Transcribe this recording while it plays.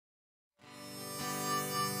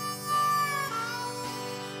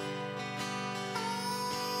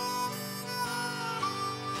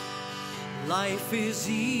Life is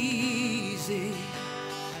easy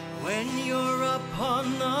when you're up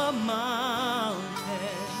on the mountain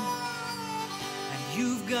and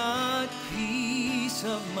you've got peace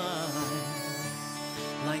of mind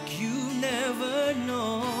like you've never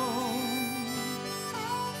known.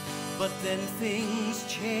 But then things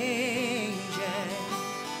change and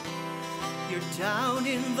you're down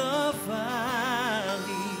in the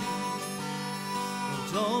valley. Well,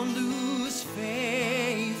 don't lose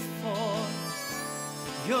faith, for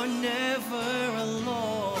you're never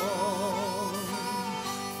alone.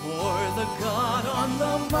 For the God on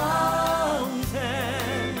the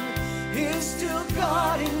mountain is still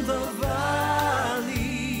God in the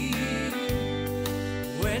valley.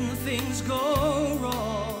 When things go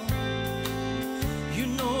wrong, you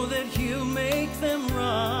know that He'll make them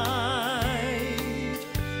right.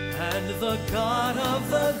 And the God of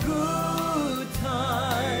the good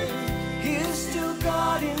time is still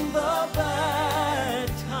God in the bad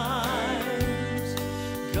times.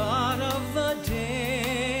 God of the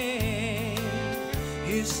day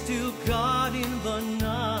is still God in the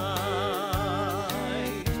night.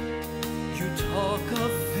 You talk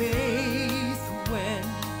of faith when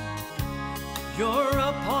you're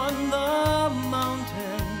up on the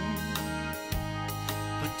mountain,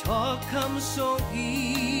 but talk comes so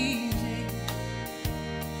easy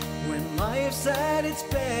when life's at its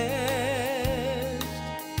best.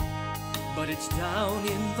 But it's down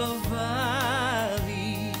in the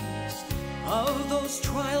valleys of those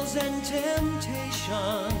trials and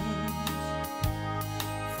temptations,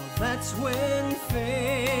 for that's when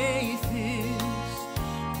faith is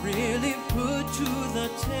really put to the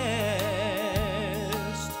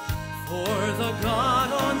test. For the God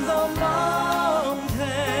on the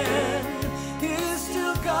mountain is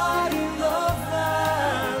still God in the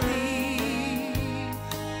valley.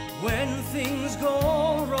 When things go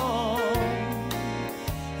wrong,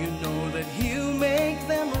 you know that He'll make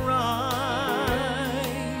them right.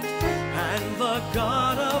 And the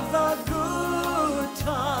God of the good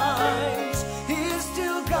times is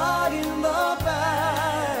still God in the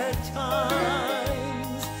bad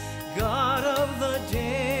times. God of the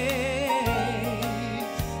day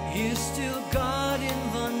is still God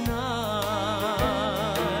in the night.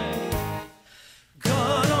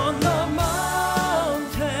 God on the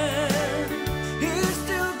mountain is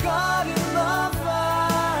still God in the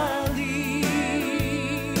valley.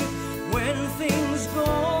 When things go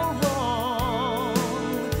wrong,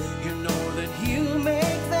 you know that He'll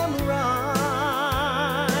make them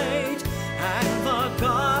right. And the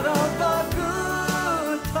God of the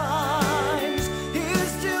good times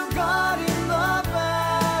is still God in the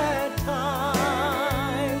bad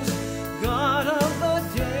times. God of the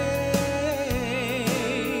day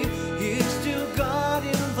is still God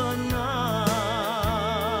in the night.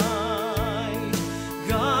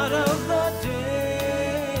 God of the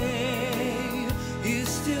day is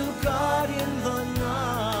still God in the night.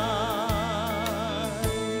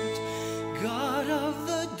 God of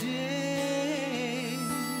the day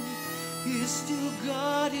is still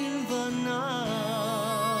God in the night.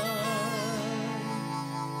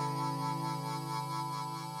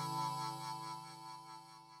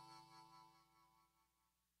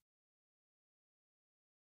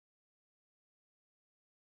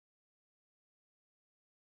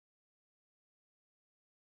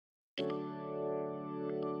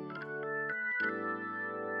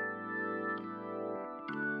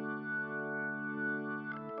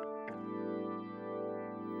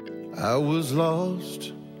 I was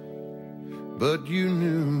lost, but you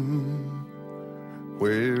knew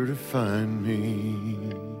where to find me.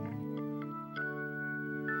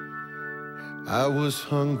 I was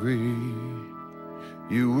hungry,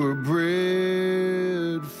 you were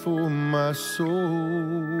bread for my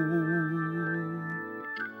soul.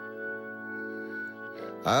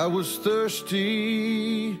 I was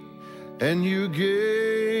thirsty, and you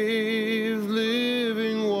gave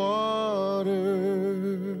living water.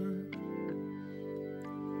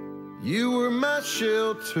 You were my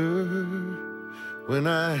shelter when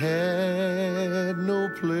I had no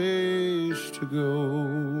place to go.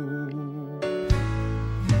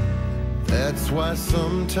 That's why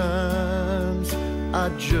sometimes I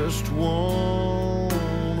just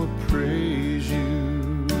wanna praise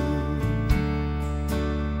you.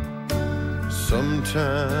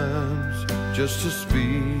 Sometimes just to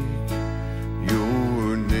speak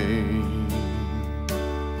your name.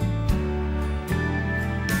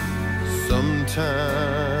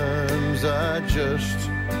 Sometimes I just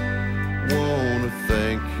wanna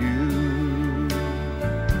thank you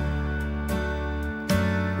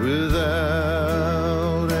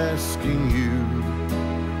without asking you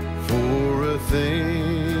for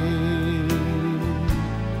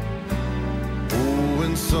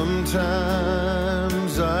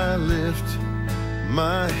Sometimes I lift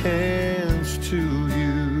my hands to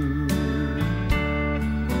you,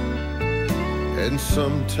 and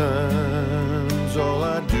sometimes all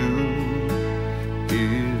I do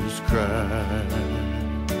is cry.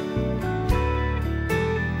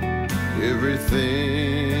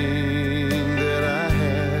 Everything that I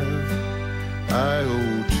have, I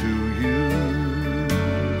owe to you,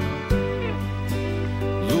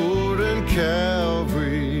 Lord, and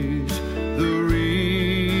Calvary's the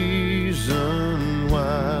reason why.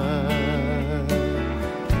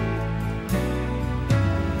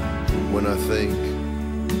 When I think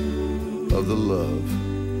of the love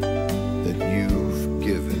that you've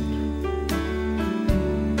given,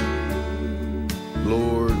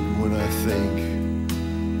 Lord, when I think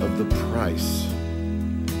of the price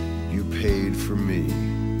you paid for me,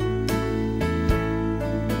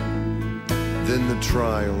 then the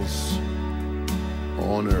trials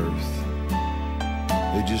on earth,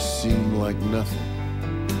 they just seem like nothing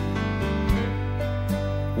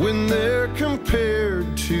when they're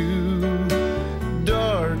compared to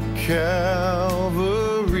dark Calvary.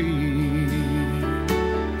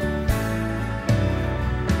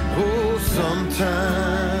 Oh,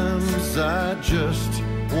 sometimes I just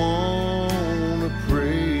wanna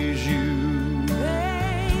praise you.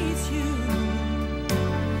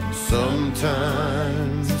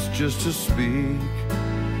 Sometimes just to speak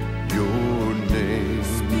your name.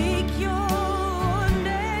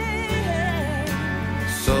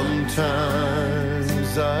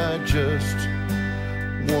 Sometimes I just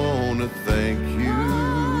wanna thank you,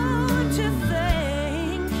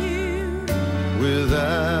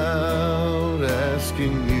 without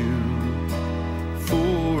asking you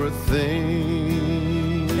for a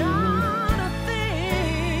thing.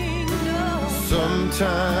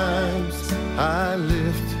 Sometimes I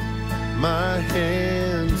lift my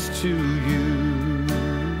hands to you.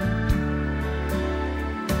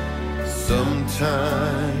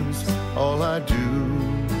 Sometimes all I do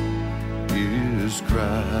is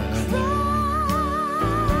cry.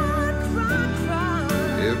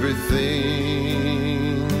 Everything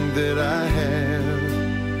that I have,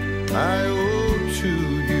 I owe to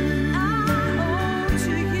you,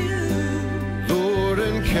 Lord,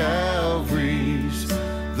 and Calvary's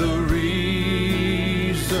the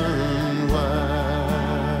reason why.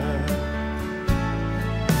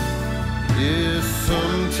 Yes,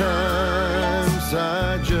 sometimes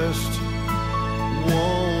I just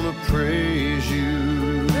wanna praise you.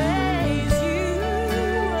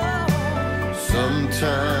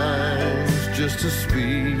 Sometimes just to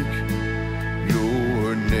speak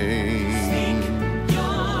your name.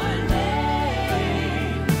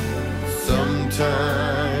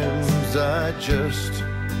 Sometimes I just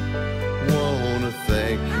wanna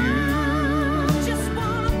thank you,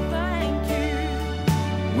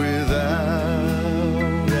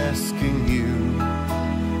 without asking you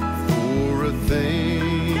for a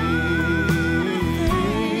thing.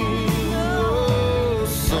 Oh,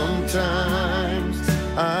 sometimes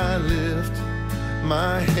I lift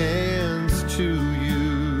my hands to you,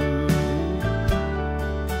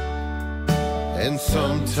 and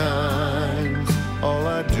sometimes all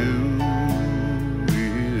I do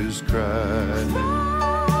is cry.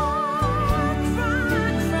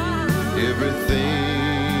 Everything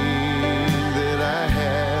that I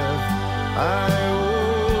have, I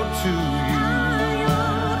owe to you,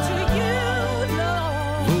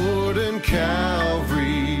 Lord, and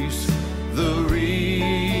Calvary's the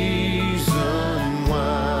reason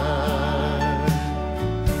why.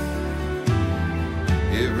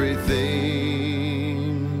 Everything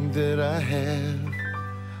that I have,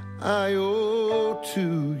 I owe to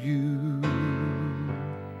you,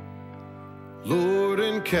 Lord,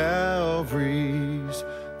 and Calvary's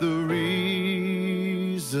the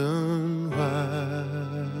reason why.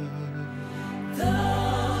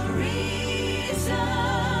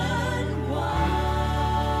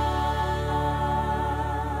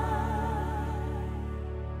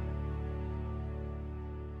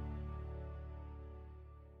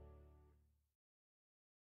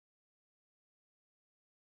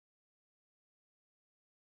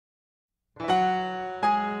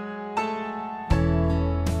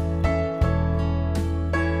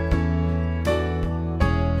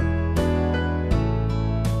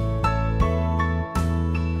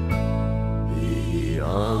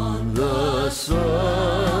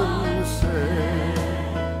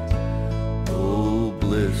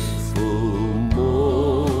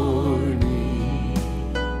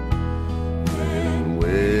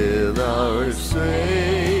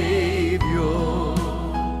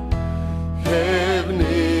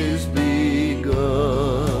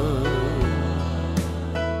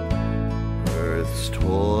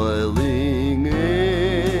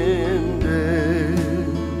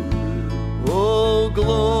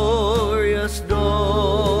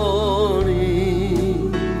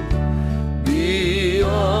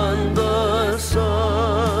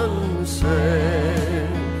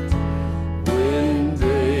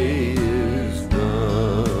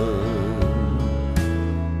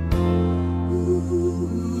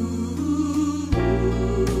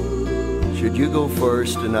 Should you go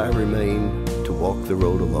first and I remain to walk the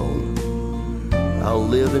road alone, I'll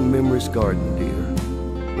live in memory's garden,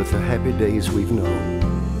 dear, with the happy days we've known.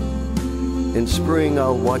 In spring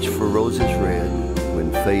I'll watch for roses red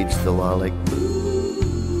when fades the lilac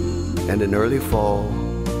blue, and in early fall,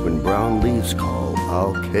 when brown leaves call,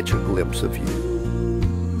 I'll catch a glimpse of you.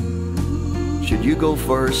 Should you go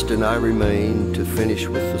first and I remain to finish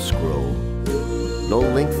with the scroll, no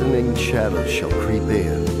lengthening shadows shall creep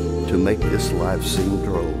in to make this life seem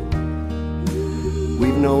droll.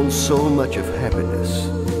 We've known so much of happiness,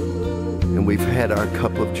 and we've had our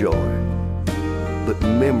cup of joy, but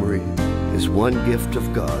memory is one gift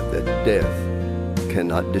of God that death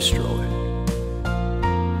cannot destroy.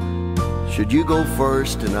 Should you go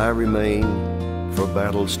first and I remain for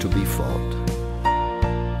battles to be fought,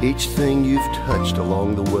 each thing you've touched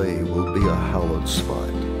along the way will be a hallowed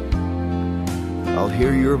spot. I'll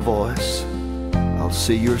hear your voice, I'll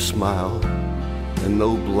see your smile, and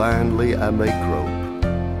though blindly I may grope,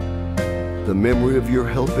 the memory of your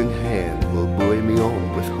helping hand will buoy me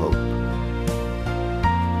on with hope.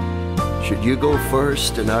 Should you go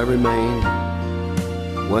first and I remain,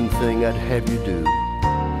 one thing I'd have you do,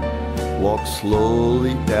 walk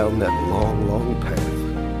slowly down that long, long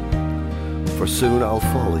path, for soon I'll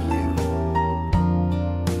follow you,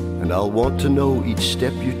 and I'll want to know each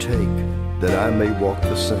step you take, that I may walk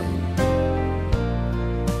the same.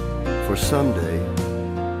 For someday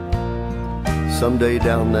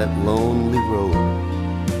down that lonely road,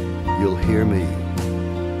 you'll hear me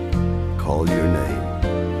call your name.